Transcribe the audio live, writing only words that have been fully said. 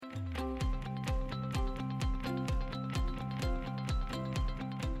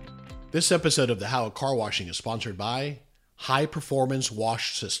This episode of the How of Car Washing is sponsored by High Performance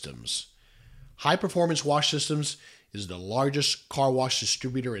Wash Systems. High Performance Wash Systems is the largest car wash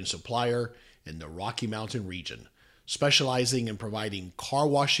distributor and supplier in the Rocky Mountain region, specializing in providing car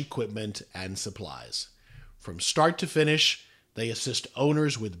wash equipment and supplies. From start to finish, they assist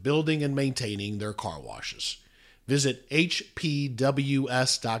owners with building and maintaining their car washes. Visit hpws.com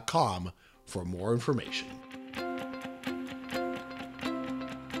for more information.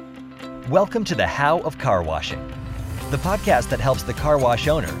 Welcome to the How of Car Washing, the podcast that helps the car wash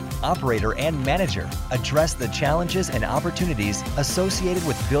owner, operator, and manager address the challenges and opportunities associated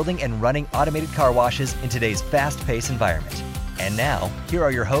with building and running automated car washes in today's fast-paced environment. And now, here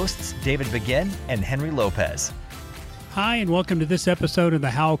are your hosts, David Begin and Henry Lopez. Hi, and welcome to this episode of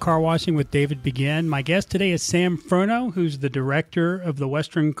the How of Car Washing with David Begin. My guest today is Sam Furno, who's the director of the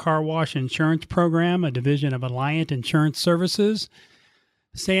Western Car Wash Insurance Program, a division of Alliant Insurance Services.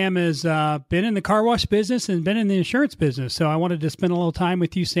 Sam has been in the car wash business and been in the insurance business. So I wanted to spend a little time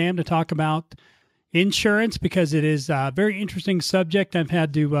with you, Sam, to talk about insurance because it is a very interesting subject. I've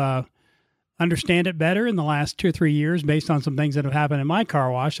had to understand it better in the last 2 or 3 years based on some things that have happened in my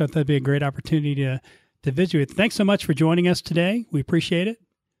car wash. I thought that'd be a great opportunity to visit with. Thanks so much for joining us today. We appreciate it.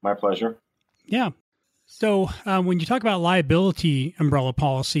 My pleasure. Yeah. So when you talk about liability umbrella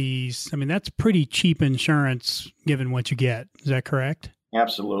policies, I mean, that's pretty cheap insurance given what you get. Is that correct?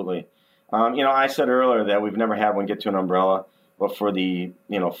 Absolutely. I said earlier that we've never had one get to an umbrella, but for the,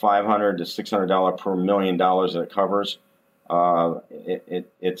 $500 to $600 per $1 million that it covers,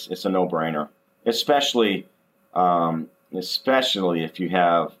 it's a no-brainer. Especially if you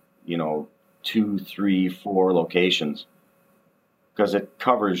have, 2, 3, 4 locations, because it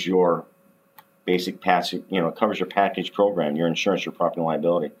covers your basic package, it covers your package program, your insurance, your property and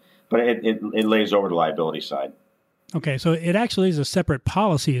liability, but it lays over the liability side. Okay, so it actually is a separate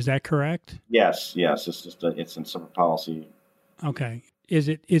policy. Is that correct? Yes. It's just it's a separate policy. Okay. Is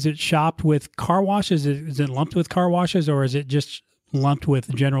it shopped with car washes? Is it lumped with car washes, or is it just lumped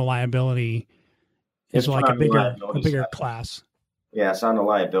with general liability? It's like a bigger class. Yeah, it's on the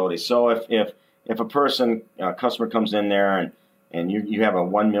liability. So if a customer comes in there and you have a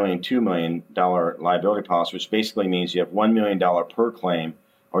 $1 million, $2 million liability policy, which basically means you have $1 million per claim,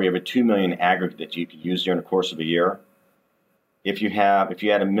 or you have a $2 million aggregate that you could use during the course of a year. If you add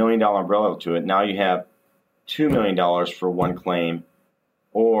 $1 million umbrella to it, now you have $2 million for one claim,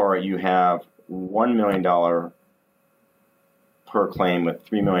 or you have $1 million per claim with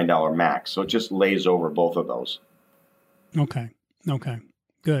 $3 million max. So it just lays over both of those. Okay.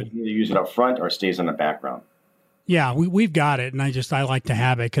 Good. You either use it up front or it stays in the background. Yeah, we've got it, and I like to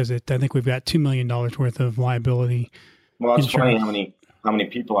have it because I think we've got $2 million worth of liability. Well, it's funny how many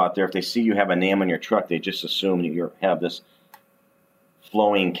people out there, if they see you have a name on your truck, they just assume you have this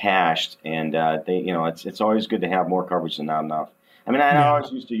flowing cash, and it's always good to have more coverage than not enough. I mean, I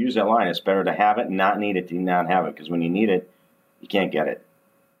always used to use that line. It's better to have it and not need it than not have it, because when you need it, you can't get it.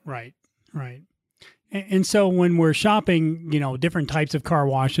 Right. And so when we're shopping, different types of car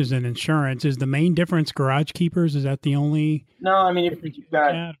washes and insurance, is the main difference garage keepers? Is that the only? No, I mean, you've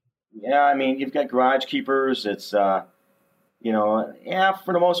got garage keepers. It's for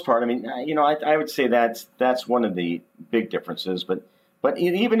the most part. I mean, I would say that's one of the big differences. But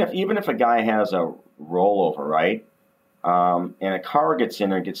even if a guy has a rollover, right, and a car gets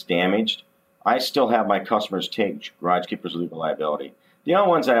in there and gets damaged, I still have my customers take garage keepers legal liability. The only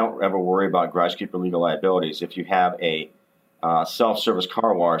ones I don't ever worry about garage keeper legal liability is if you have a self-service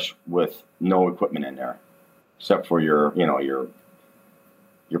car wash with no equipment in there, except for your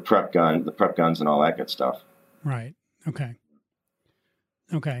prep gun, the prep guns and all that good stuff. Right. Okay.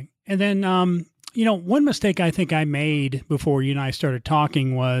 And then, one mistake I think I made before you and I started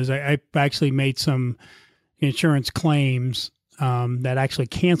talking was I actually made some insurance claims that actually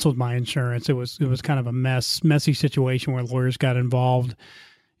canceled my insurance. It was kind of a messy situation where lawyers got involved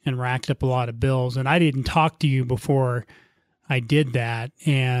and racked up a lot of bills. And I didn't talk to you before I did that.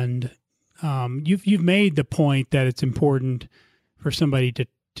 And you've made the point that it's important for somebody to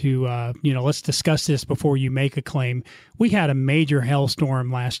let's discuss this before you make a claim. We had a major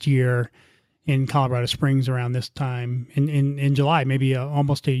hailstorm last year in Colorado Springs around this time in July, maybe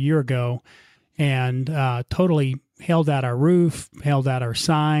almost a year ago, and totally hailed out our roof, hailed out our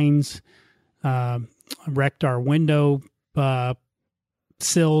signs, wrecked our window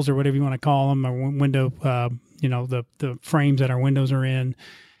sills or whatever you want to call them, our window, the frames that our windows are in.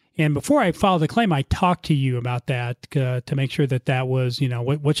 And before I filed the claim, I talked to you about that to make sure that was,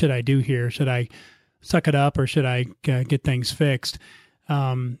 what should I do here? Should I suck it up or should I get things fixed?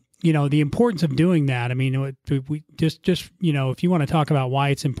 the importance of doing that. I mean, we just if you want to talk about why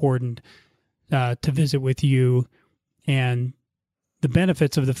it's important to visit with you and the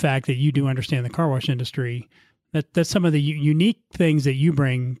benefits of the fact that you do understand the car wash industry, that's some of the unique things that you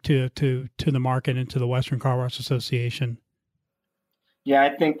bring to the market and to the Western Car Wash Association. Yeah,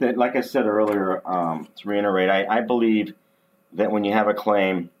 I think that, like I said earlier, to reiterate, I believe that when you have a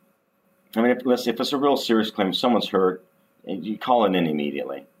claim, I mean, if it's a real serious claim, if someone's hurt, you call it in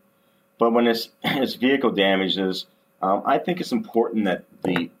immediately. But when it's vehicle damages, I think it's important that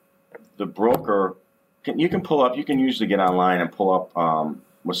the broker you can usually get online and pull up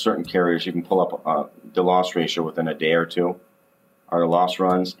with certain carriers. You can pull up the loss ratio within a day or two, or the loss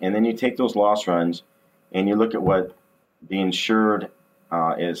runs, and then you take those loss runs and you look at what the insured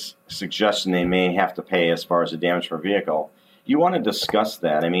is suggesting they may have to pay as far as the damage for a vehicle. You want to discuss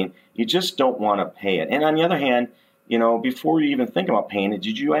that. I mean, you just don't want to pay it. And on the other hand, before you even think about paying it,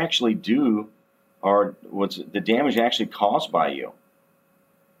 did you actually do, or was the damage actually caused by you?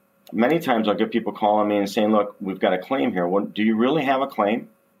 Many times I'll get people calling me and saying, look, we've got a claim here. Well, do you really have a claim?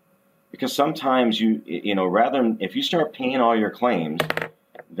 Because sometimes rather than, if you start paying all your claims,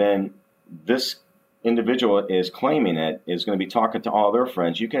 then this individual is claiming it is going to be talking to all their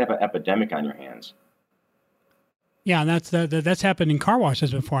friends. You could have an epidemic on your hands. Yeah, and that's happened in car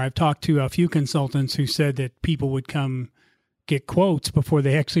washes before. I've talked to a few consultants who said that people would come get quotes before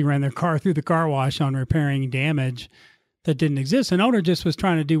they actually ran their car through the car wash on repairing damage that didn't exist. An owner just was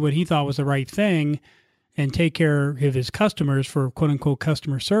trying to do what he thought was the right thing and take care of his customers for quote-unquote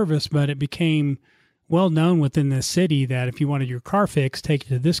customer service, but it became well known within the city that if you wanted your car fixed, take it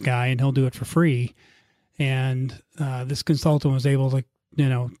to this guy and he'll do it for free. And this consultant was able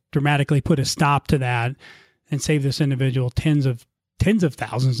to, dramatically put a stop to that and save this individual tens of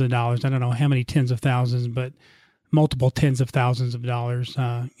thousands of dollars. I don't know how many tens of thousands, but multiple tens of thousands of dollars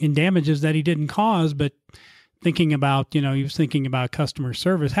in damages that he didn't cause. But thinking about, he was thinking about customer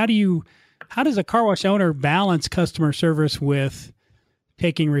service. How does a car wash owner balance customer service with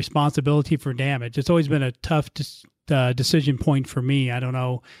taking responsibility for damage? It's always been a tough decision point for me. I don't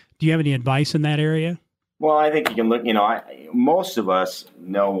know. Do you have any advice in that area? Well, I think you can look, most of us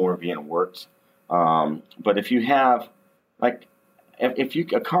know when we're being worked. But if you have,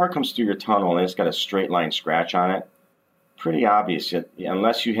 if a car comes through your tunnel and it's got a straight line scratch on it, pretty obvious,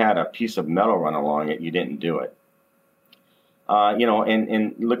 unless you had a piece of metal run along it, you didn't do it.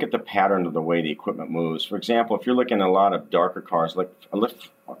 And look at the pattern of the way the equipment moves. For example, if you're looking at a lot of darker cars, like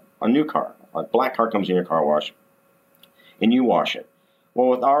a new car, a black car comes in your car wash, and you wash it. Well,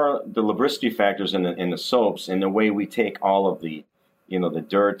 with the lubricity factors in the soaps and the way we take all of the the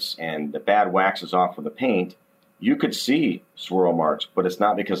dirts and the bad waxes off of the paint, you could see swirl marks, but it's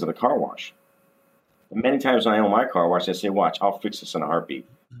not because of the car wash. And many times when I own my car wash, I say, watch, I'll fix this in a heartbeat.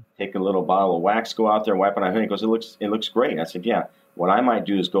 Take a little bottle of wax, go out there, wipe it on. He goes, it looks great. And I said, yeah. What I might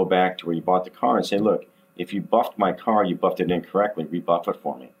do is go back to where you bought the car and say, look, if you buffed my car, you buffed it incorrectly, rebuff it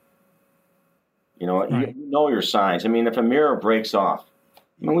for me. Right. You know your signs. I mean, if a mirror breaks off,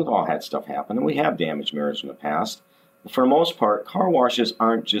 we've all had stuff happen, and we have damaged mirrors in the past. But for the most part, car washes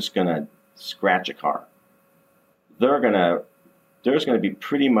aren't just going to scratch a car. There's going to be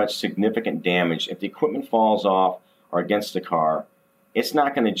pretty much significant damage. If the equipment falls off or against the car, it's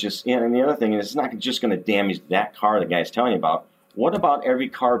not going to just, and the other thing is, it's not just going to damage that car the guy's telling you about. What about every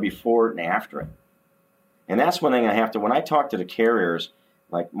car before and after it? And that's one thing when I talk to the carriers,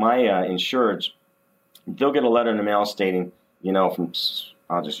 like my insureds, they'll get a letter in the mail stating, from,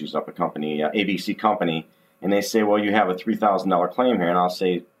 I'll just use up a company, ABC company, and they say, well, you have a $3,000 claim here. And I'll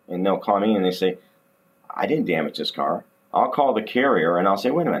say, and they'll call me and they say, I didn't damage this car. I'll call the carrier and I'll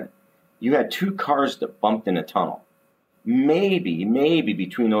say, wait a minute, you had two cars that bumped in a tunnel. Maybe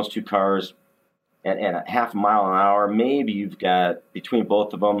between those two cars at a half a mile an hour, maybe you've got between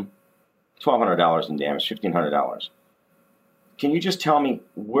both of them $1,200 in damage, $1,500. Can you just tell me,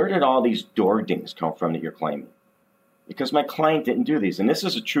 where did all these door dings come from that you're claiming? Because my client didn't do these, and this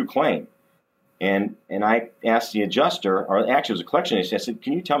is a true claim. And I asked the adjuster, or actually it was a collection agency, I said,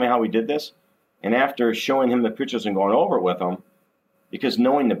 can you tell me how we did this? And after showing him the pictures and going over it with him, because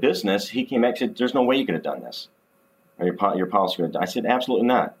knowing the business, he came back and said, there's no way you could have done this. Or your policy could have done. I said, absolutely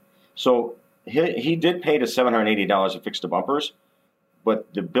not. So he did pay the $780 to fix the bumpers,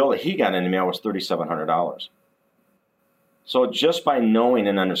 but the bill that he got in the mail was $3,700. So just by knowing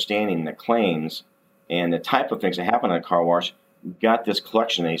and understanding the claims and the type of things that happen at a car wash, got this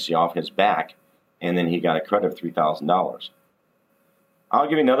collection agency off his back, and then he got a credit of $3,000. I'll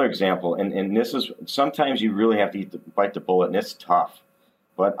give you another example, and this is, sometimes you really have to bite the bullet, and it's tough.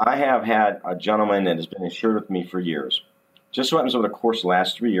 But I have had a gentleman that has been insured with me for years. Just so happens over the course of the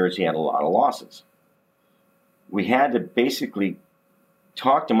last 3 years, he had a lot of losses. We had to basically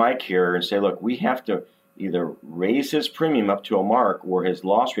talk to my carrier and say, look, we have to either raise his premium up to a mark where his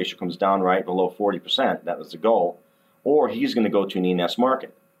loss ratio comes down right below 40%, that was the goal, or he's going to go to an E&S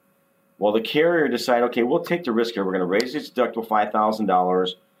market. Well, the carrier decided, okay, we'll take the risk here. We're going to raise his deductible $5,000.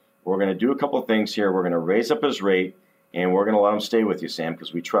 We're going to do a couple of things here. We're going to raise up his rate, and we're going to let him stay with you, Sam,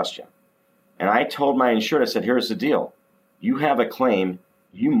 because we trust you. And I told my insured, I said, here's the deal. You have a claim,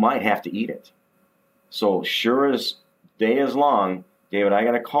 you might have to eat it. So sure as day is long, David, I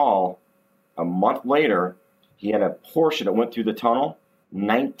got a call a month later. He had a Porsche that went through the tunnel,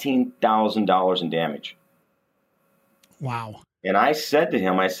 $19,000 in damage. Wow. And I said to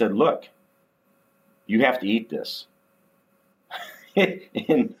him, I said, look, you have to eat this.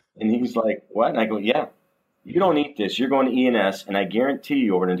 and he's like, what? And I go, yeah, you don't eat this. You're going to E&S, and I guarantee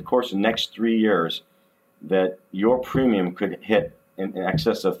you over the course of the next 3 years that your premium could hit in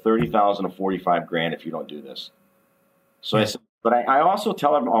excess of $30,000 or $45,000 if you don't do this. So I said, but I also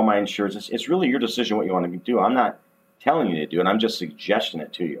tell all my insurers, it's really your decision what you want to do. I'm not telling you to do it. I'm just suggesting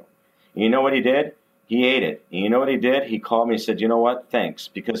it to you. And you know what he did? He ate it. And you know what he did? He called me and said, you know what? Thanks.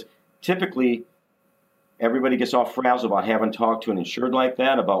 Because typically everybody gets all frazzled about having talked to an insured like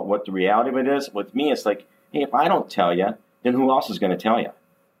that, about what the reality of it is. With me, it's like, hey, if I don't tell you, then who else is going to tell you?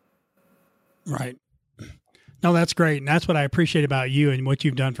 Right. No, that's great. And that's what I appreciate about you and what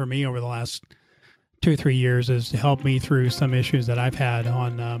you've done for me over the last 2 or 3 years is to help me through some issues that I've had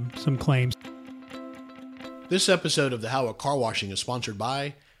on some claims. This episode of the How a Car Washing is sponsored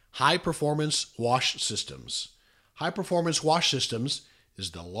by High Performance Wash Systems. High Performance Wash Systems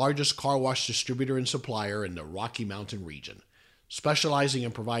is the largest car wash distributor and supplier in the Rocky Mountain region, specializing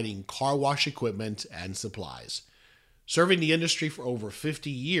in providing car wash equipment and supplies. Serving the industry for over 50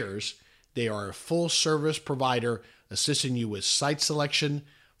 years, they are a full-service provider assisting you with site selection,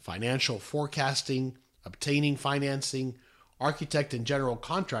 financial forecasting, obtaining financing, architect and general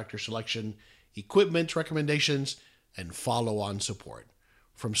contractor selection, equipment recommendations, and follow-on support.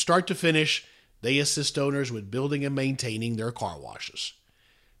 From start to finish, they assist owners with building and maintaining their car washes.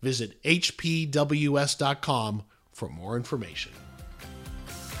 Visit hpws.com for more information.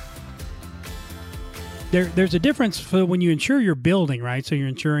 There's a difference for when you insure your building, right? So you're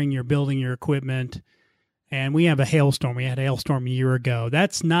insuring your building, your equipment, and we have a hailstorm. We had a hailstorm a year ago.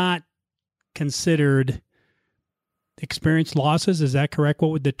 That's not considered experienced losses. Is that correct?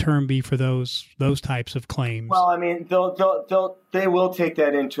 What would the term be for those types of claims? Well, I mean, they will take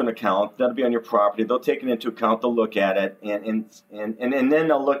that into an account. That'll be on your property. They'll take it into account. They'll look at it, and then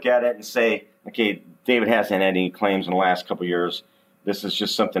they'll look at it and say, okay, David hasn't had any claims in the last couple of years. This is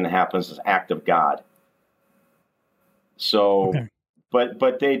just something that happens as act of God. So, okay.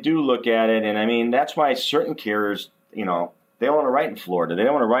 But they do look at it, and I mean, that's why certain carriers, you know, they don't want to write in Florida. They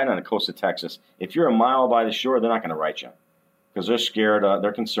don't want to write on the coast of Texas. If you're a mile by the shore, they're not going to write you because they're scared.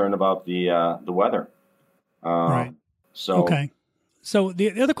 They're concerned about the weather. Right. So okay. So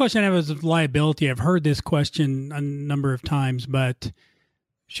the other question I have is liability. I've heard this question a number of times, but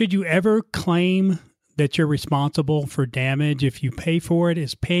should you ever claim that you're responsible for damage if you pay for it?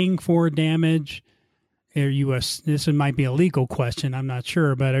 Is paying for damage? This might be a legal question. I'm not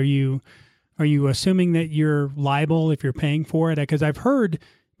sure, but are you assuming that you're liable if you're paying for it? Because I've heard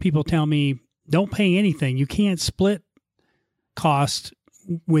people tell me, don't pay anything. You can't split cost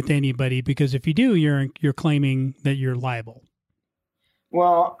with anybody because if you do, you're claiming that you're liable.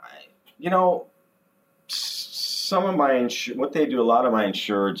 Well, you know, some of my what they do, a lot of my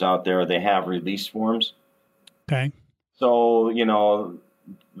insureds out there, they have release forms. Okay. So, you know,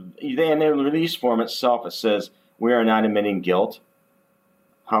 in their release form itself, it says, we are not admitting guilt.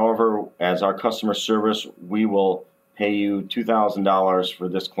 However, as our customer service, we will pay you $2,000 for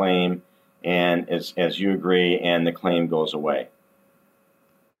this claim, and as you agree, and the claim goes away.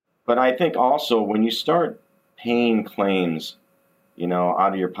 But I think also when you start paying claims, you know,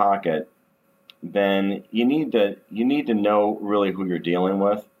 out of your pocket, then you need to know really who you're dealing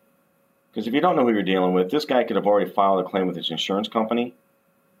with. Because if you don't know who you're dealing with, this guy could have already filed a claim with his insurance company,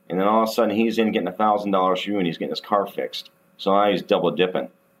 and then all of a sudden he's in getting $1,000 from you, and he's getting his car fixed. So now he's double dipping.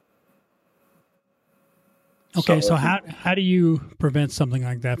 Okay, so how do you prevent something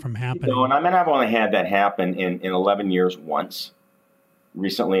like that from happening? You know, and I mean, I've only had that happen in 11 years once.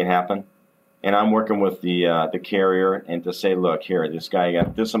 Recently it happened. And I'm working with the carrier and to say, look, here, this guy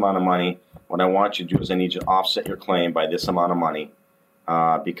got this amount of money. What I want you to do is I need you to offset your claim by this amount of money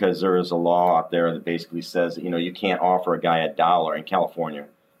because there is a law out there that basically says, you know, you can't offer a guy $1 in California.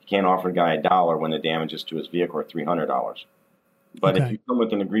 You can't offer a guy $1 when the damages to his vehicle are $300. But if you come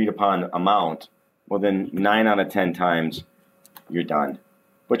with an agreed upon amount, well, then 9 out of 10 times you're done.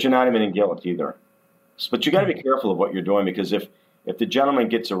 But you're not even in guilt either. But you got to be careful of what you're doing, because if the gentleman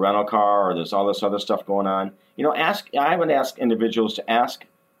gets a rental car or there's all this other stuff going on, I would ask individuals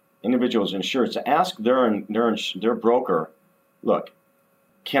insurers to ask their broker, look,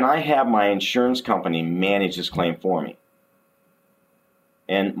 can I have my insurance company manage this claim for me?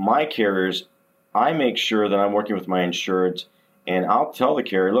 And my carriers, I make sure that I'm working with my insureds, and I'll tell the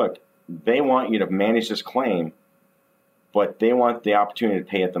carrier, look, they want you to manage this claim, but they want the opportunity to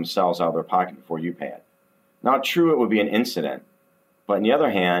pay it themselves out of their pocket before you pay it. Now, true, it would be an incident, but on the other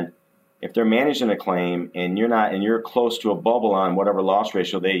hand, if they're managing a claim and you're close to a bubble on whatever loss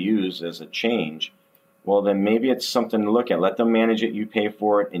ratio they use as a change, well, then maybe it's something to look at. Let them manage it, you pay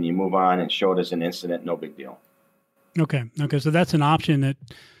for it, and you move on and show it as an incident, no big deal. Okay. So that's an option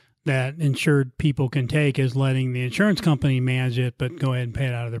that insured people can take, is letting the insurance company manage it, but go ahead and pay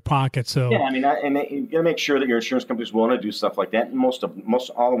it out of their pocket. So yeah, and you got to make sure that your insurance company is willing to do stuff like that. And most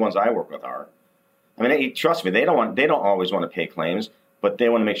all the ones I work with are. Trust me, they don't always want to pay claims, but they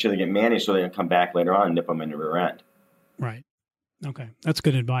want to make sure they get managed so they can come back later on and nip them in the rear end. Right. Okay, that's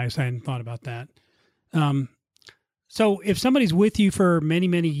good advice. I hadn't thought about that. So if somebody's with you for many,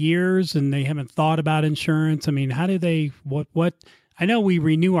 many years and they haven't thought about insurance, how do they, what, I know we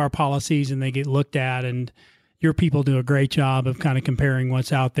renew our policies and they get looked at, and your people do a great job of kind of comparing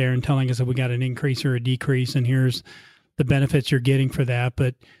what's out there and telling us if we got an increase or a decrease, and here's the benefits you're getting for that.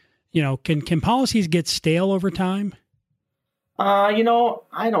 But, can policies get stale over time? I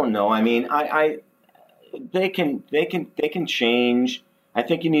don't know. They can change. I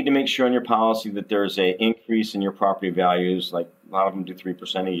think you need to make sure in your policy that there's an increase in your property values. Like a lot of them do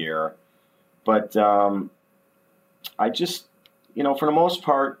 3% a year. But I just, for the most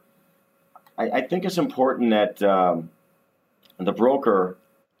part, I think it's important that the broker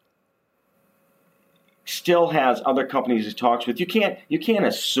still has other companies he talks with. You can't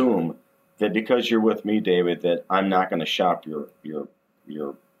assume that because you're with me, David, that I'm not going to shop your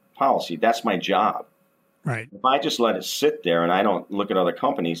policy. That's my job. Right. If I just let it sit there and I don't look at other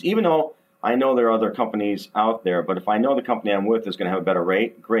companies, even though I know there are other companies out there, but if I know the company I'm with is going to have a better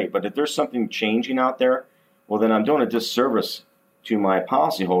rate, great. But if there's something changing out there, well, then I'm doing a disservice to my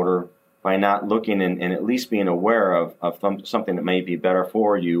policyholder by not looking and at least being aware of something that may be better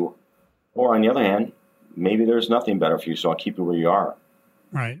for you. Or on the other hand, maybe there's nothing better for you, so I'll keep you where you are.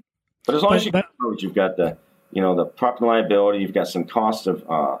 Right. But as long as you've got the property liability, you've got some cost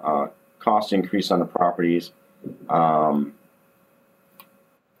increase on the properties.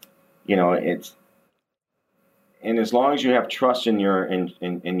 It's, and as long as you have trust in your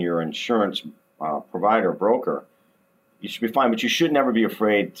insurance provider, broker, you should be fine. But you should never be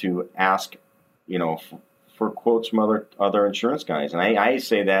afraid to ask, for quotes from other insurance guys. And I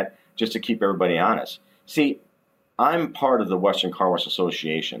say that just to keep everybody honest. See, I'm part of the Western Car Wash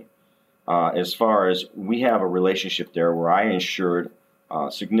Association. As far as we have a relationship there where I insured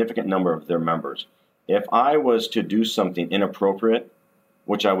a significant number of their members. If I was to do something inappropriate,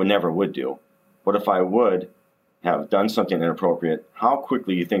 which I would do, but if I would have done something inappropriate, how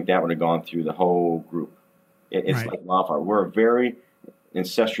quickly you think that would have gone through the whole group? It's right. Like wildfire. We're a very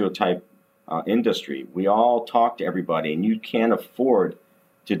ancestral type industry. We all talk to everybody, and you can't afford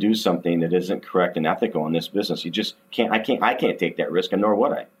to do something that isn't correct and ethical in this business. You just can't. I can't take that risk, and nor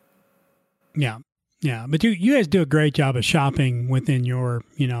would I. Yeah. Yeah. But you guys do a great job of shopping within your,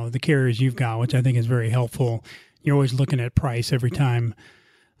 the carriers you've got, which I think is very helpful. You're always looking at price every time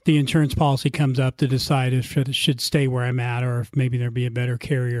the insurance policy comes up to decide if it should stay where I'm at or if maybe there'd be a better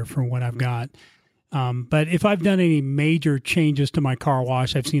carrier for what I've got. But if I've done any major changes to my car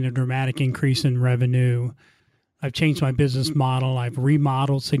wash, I've seen a dramatic increase in revenue. I've changed my business model. I've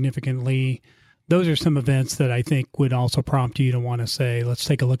remodeled significantly. Those are some events that I think would also prompt you to want to say, let's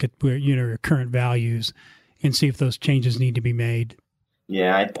take a look at your current values and see if those changes need to be made.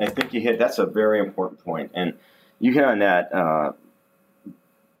 Yeah, I think you hit, that's a very important point. And you hit on that.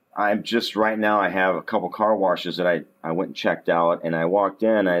 I'm just right now, I have a couple car washes that I went and checked out, and I walked in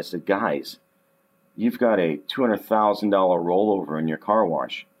and I said, guys, you've got a $200,000 rollover in your car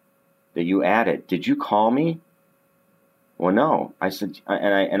wash that you added. Did you call me? Well, no. I said,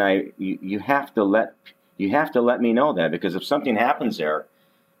 you have to let me know that, because if something happens there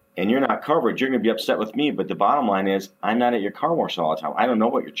and you're not covered, you're going to be upset with me. But the bottom line is, I'm not at your car wash all the time. I don't know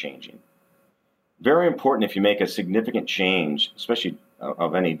what you're changing. Very important if you make a significant change, especially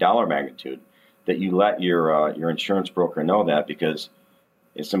of any dollar magnitude, that you let your insurance broker know that, because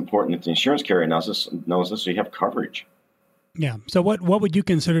it's important that the insurance carrier knows this so you have coverage. Yeah. So what would you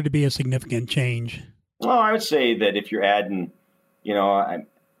consider to be a significant change? Well, I would say that if you're adding,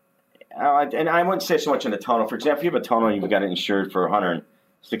 and I wouldn't say so much in a tonneau. For example, if you have a tonneau, you've got it insured for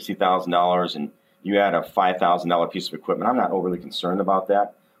 $160,000, and you add a $5,000 piece of equipment. I'm not overly concerned about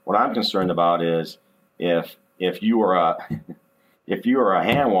that. What I'm concerned about is if you were a if you were a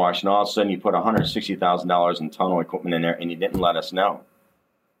hand wash and all of a sudden you put $160,000 in tonneau equipment in there and you didn't let us know.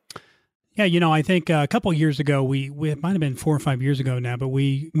 Yeah, I think a couple of years ago, it might have been 4 or 5 years ago now, but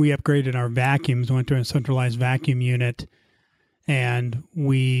we upgraded our vacuums, went to a centralized vacuum unit, and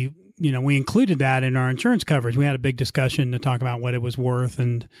we included that in our insurance coverage. We had a big discussion to talk about what it was worth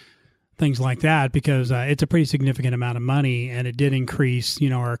and things like that, because it's a pretty significant amount of money, and it did increase,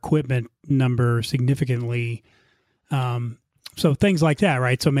 our equipment number significantly. So things like that,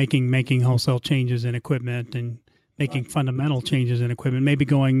 right? So making wholesale changes in equipment and making fundamental changes in equipment, maybe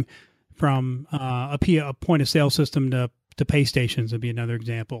going from a point of sale system to pay stations would be another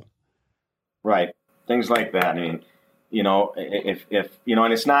example. Right. Things like that. I mean, if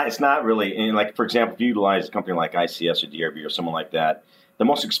and it's not really, and like, for example, if you utilize a company like ICS or DRB or someone like that, the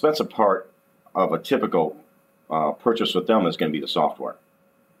most expensive part of a typical purchase with them is going to be the software.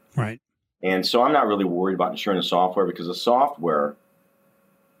 Right. And so I'm not really worried about insuring the software, because the software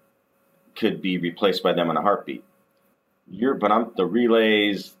could be replaced by them in a heartbeat. The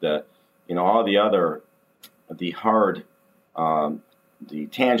relays, all the other, the hard, the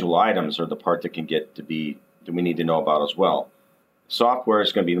tangible items are the part that we need to know about as well. Software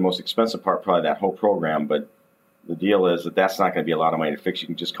is going to be the most expensive part, probably that whole program, but the deal is that's not going to be a lot of money to fix. You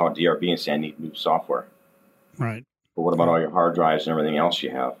can just call DRB and say, I need new software. Right. But what about all your hard drives and everything else you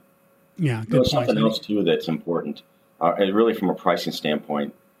have? Yeah, good point. Something else, too, that's important, and really from a pricing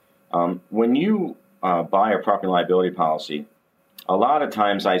standpoint. When you buy a property and liability policy, a lot of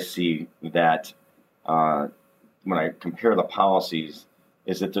times I see that when I compare the policies,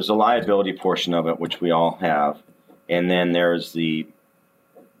 is that there's a liability portion of it, which we all have, and then there's the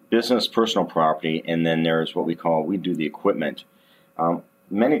business personal property, and then there's what we do the equipment.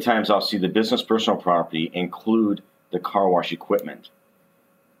 Many times I'll see the business personal property include the car wash equipment.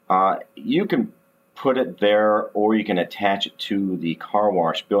 You can put it there, or you can attach it to the car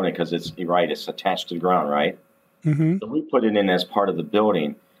wash building, because it's attached to the ground, right? Mm-hmm. So we put it in as part of the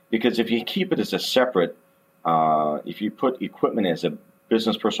building, because if you keep it as a separate, if you put equipment as a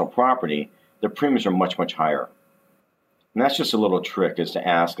business personal property, the premiums are much, much higher. And that's just a little trick, is to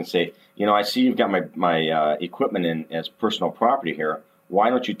ask and say, I see you've got my equipment in as personal property here. Why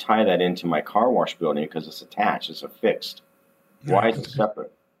don't you tie that into my car wash building, because it's attached, it's affixed. Why is it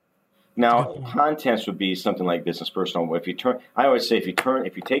separate? Now, contents would be something like business personal. I always say, if you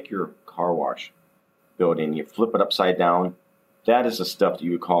take your car wash building, you flip it upside down, that is the stuff that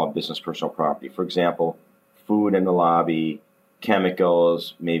you would call a business personal property. For example, food in the lobby,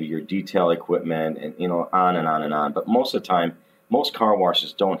 chemicals, maybe your detail equipment, and on and on and on. But most of the time, most car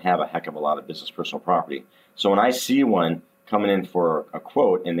washes don't have a heck of a lot of business personal property. So when I see one coming in for a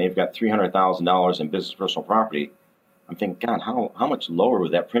quote and they've got $300,000 in business personal property, I'm thinking, God, how much lower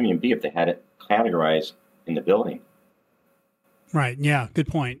would that premium be if they had it categorized in the building? Right. Yeah. Good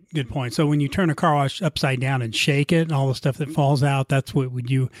point. Good point. So when you turn a car wash upside down and shake it and all the stuff that falls out, that's what would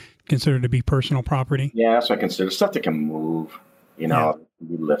you consider to be personal property? Yeah, that's what I consider. Stuff that can move, be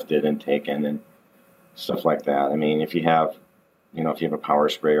lifted and taken and stuff like that. I mean, if you have a power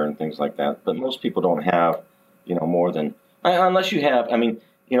sprayer and things like that, but most people don't have, more than, unless you have,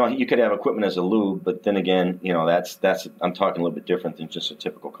 you could have equipment as a lube, but then again, that's I'm talking a little bit different than just a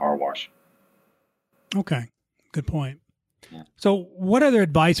typical car wash. Okay. Good point. Yeah. So what other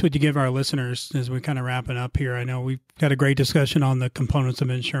advice would you give our listeners as we kind of wrapping up here? I know we've got a great discussion on the components of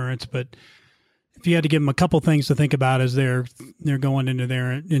insurance, but if you had to give them a couple things to think about as they're going into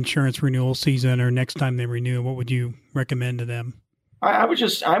their insurance renewal season or next time they renew, what would you recommend to them? I would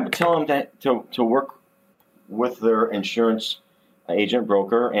tell them that to work with their insurance agent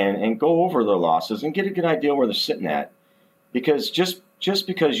broker and go over their losses and get a good idea where they're sitting at, because just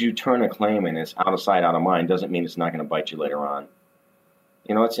because you turn a claim and it's out of sight, out of mind, doesn't mean it's not going to bite you later on.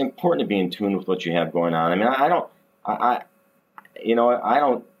 It's important to be in tune with what you have going on. I mean, I don't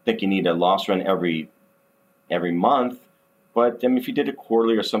think you need a loss run every month, but if you did it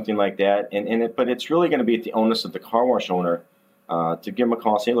quarterly or something like that, but it's really going to be at the onus of the car wash owner to give them a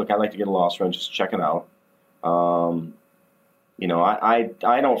call and say, look, I'd like to get a loss run, just check it out. I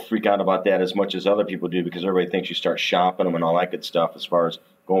don't freak out about that as much as other people do, because everybody thinks you start shopping them and all that good stuff as far as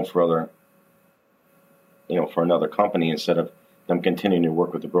going for another company instead of them continuing to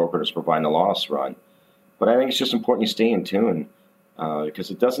work with the broker to provide a loss run. But I think it's just important you stay in tune,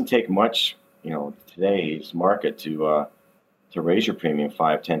 because it doesn't take much, today's market to raise your premium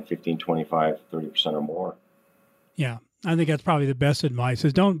 5, 10, 15, 25, 30% or more. Yeah. I think that's probably the best advice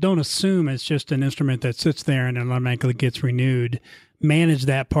is don't assume it's just an instrument that sits there and automatically gets renewed. Manage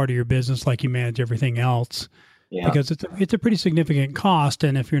that part of your business like you manage everything else. Yeah. Because it's a pretty significant cost,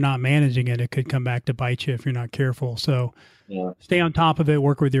 and if you're not managing it, it could come back to bite you if you're not careful. So stay on top of it,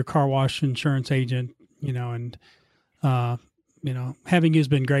 work with your car wash insurance agent, and having you has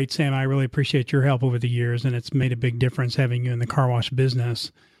been great, Sam. I really appreciate your help over the years, and it's made a big difference having you in the car wash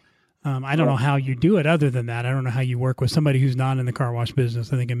business. I don't know how you do it other than that. I don't know how you work with somebody who's not in the car wash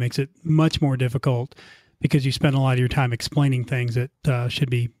business. I think it makes it much more difficult because you spend a lot of your time explaining things that should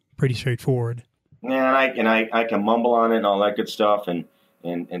be pretty straightforward. Yeah, and I can mumble on it and all that good stuff and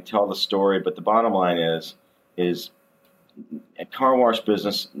tell the story, but the bottom line is a car wash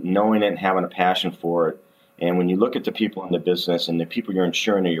business, knowing it and having a passion for it, and when you look at the people in the business and the people you're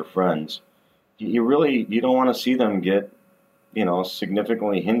insuring are your friends, you don't want to see them get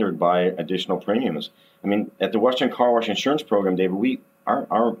significantly hindered by additional premiums. I mean, at the Western Car Wash Insurance Program, David,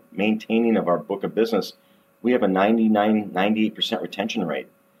 our maintaining of our book of business, we have a 98% retention rate.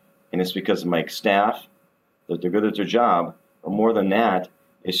 And it's because of my staff, that they're good at their job. Or more than that,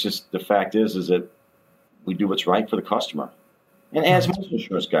 it's just the fact is that we do what's right for the customer. And as most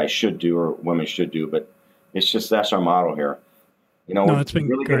insurance guys should do, or women should do, but it's just that's our motto here. It's been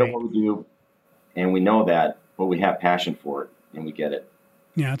really great. Good at what we do, and we know that, but we have passion for it, and we get it.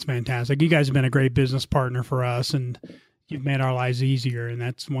 Yeah, it's fantastic. You guys have been a great business partner for us, and you've made our lives easier. And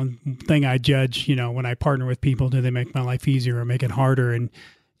that's one thing I judge, when I partner with people, do they make my life easier or make it harder? And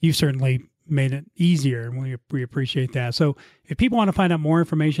you've certainly made it easier, and we appreciate that. So if people want to find out more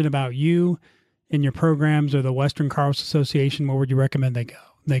information about you and your programs or the Western Car Wash Association, where would you recommend they go?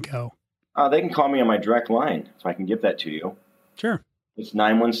 They can call me on my direct line, if I can give that to you. Sure. It's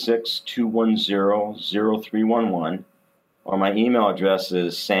 916-210-0311. Or my email address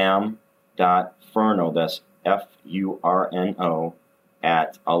is sam.furno, that's Furno,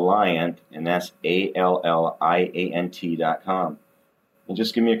 at Alliant, and that's ALLIANT.com. And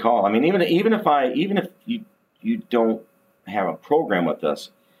just give me a call. I mean, even if you don't have a program with us,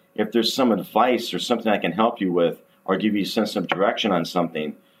 if there's some advice or something I can help you with, or give you a sense of direction on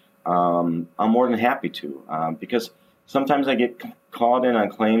something, I'm more than happy to. Because sometimes I get called in on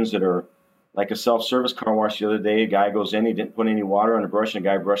claims that are like a self-service car wash. The other day, a guy goes in, he didn't put any water on the brush, and the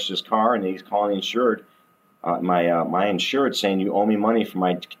guy brushed his car, and he's calling the insured, my insured, saying, you owe me money for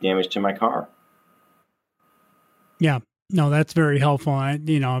my damage to my car. Yeah. No, that's very helpful. I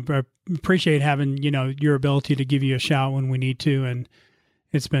appreciate having, your ability to give you a shout when we need to, and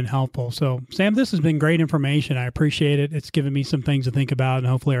it's been helpful. So, Sam, this has been great information. I appreciate it. It's given me some things to think about, and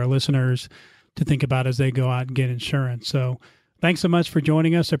hopefully our listeners to think about as they go out and get insurance. So thanks so much for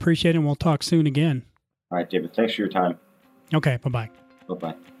joining us. I appreciate it, and we'll talk soon again. All right, David. Thanks for your time. Okay. Bye-bye.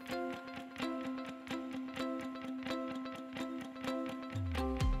 Bye-bye.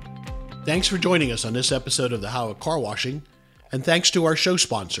 Thanks for joining us on this episode of the How of Car Washing, and thanks to our show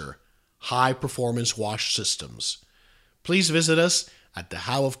sponsor, High Performance Wash Systems. Please visit us at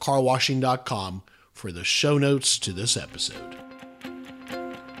thehowofcarwashing.com for the show notes to this episode.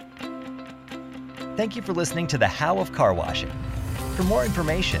 Thank you for listening to The How of Car Washing. For more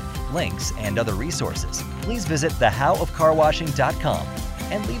information, links, and other resources, please visit thehowofcarwashing.com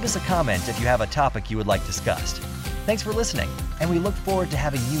and leave us a comment if you have a topic you would like discussed. Thanks for listening, and we look forward to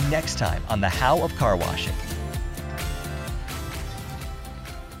having you next time on The How of Car Washing.